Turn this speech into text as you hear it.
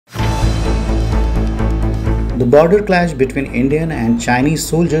The border clash between Indian and Chinese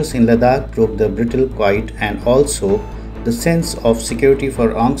soldiers in Ladakh broke the brutal quiet and also the sense of security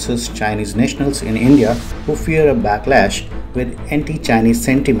for anxious Chinese nationals in India who fear a backlash with anti-Chinese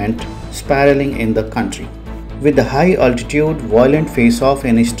sentiment spiraling in the country. With the high-altitude, violent face-off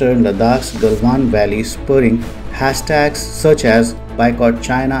in eastern Ladakh's Galwan Valley spurring hashtags such as Boycott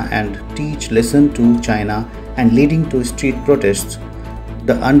China and Teach Listen to China and leading to street protests,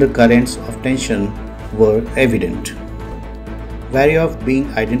 the undercurrents of tension were evident. Wary of being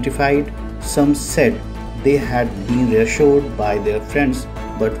identified, some said they had been reassured by their friends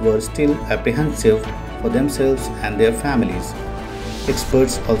but were still apprehensive for themselves and their families.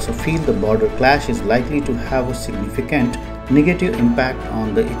 Experts also feel the border clash is likely to have a significant negative impact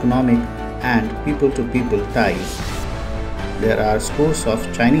on the economic and people-to-people ties. There are scores of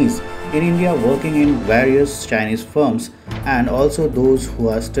Chinese in India working in various Chinese firms and also those who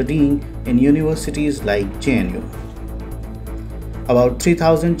are studying in universities like JNU. About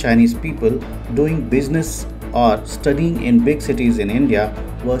 3,000 Chinese people doing business or studying in big cities in India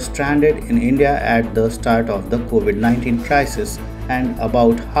were stranded in India at the start of the COVID-19 crisis, and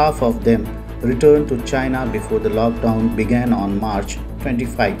about half of them returned to China before the lockdown began on March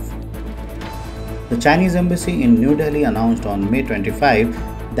 25. The Chinese embassy in New Delhi announced on May 25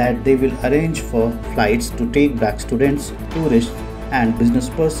 that they will arrange for flights to take back students, tourists, and business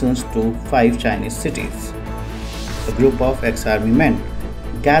persons to 5 Chinese cities. A group of ex-army men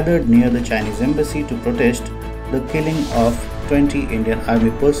gathered near the Chinese embassy to protest the killing of 20 Indian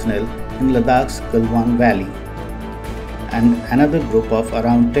Army personnel in Ladakh's Galwan Valley. And another group of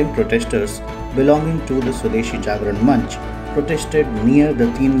around 10 protesters belonging to the Swadeshi Jagran Manch protested near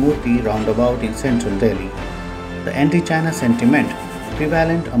the Teen Murti roundabout in central Delhi. The anti-China sentiment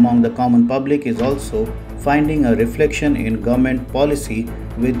prevalent among the common public is also finding a reflection in government policy,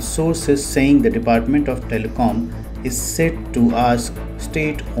 with sources saying the Department of Telecom is set to ask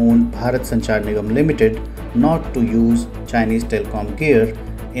state-owned Bharat Sanchar Nigam Limited not to use Chinese telecom gear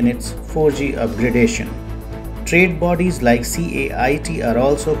in its 4G upgradation. Trade bodies like CAIT are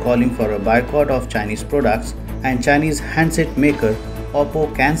also calling for a boycott of Chinese products, and Chinese handset maker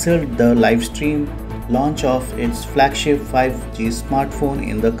Oppo cancelled the live stream launch of its flagship 5G smartphone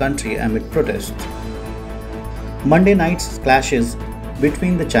in the country amid protests. Monday night's clashes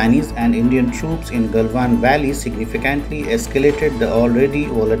between the Chinese and Indian troops in Galwan Valley significantly escalated the already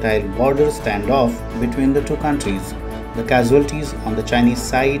volatile border standoff between the two countries. The casualties on the Chinese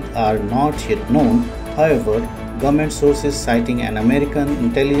side are not yet known. However, government sources citing an American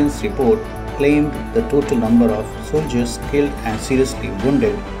intelligence report claimed the total number of soldiers killed and seriously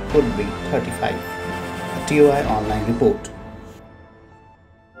wounded could be 35. A TOI online report.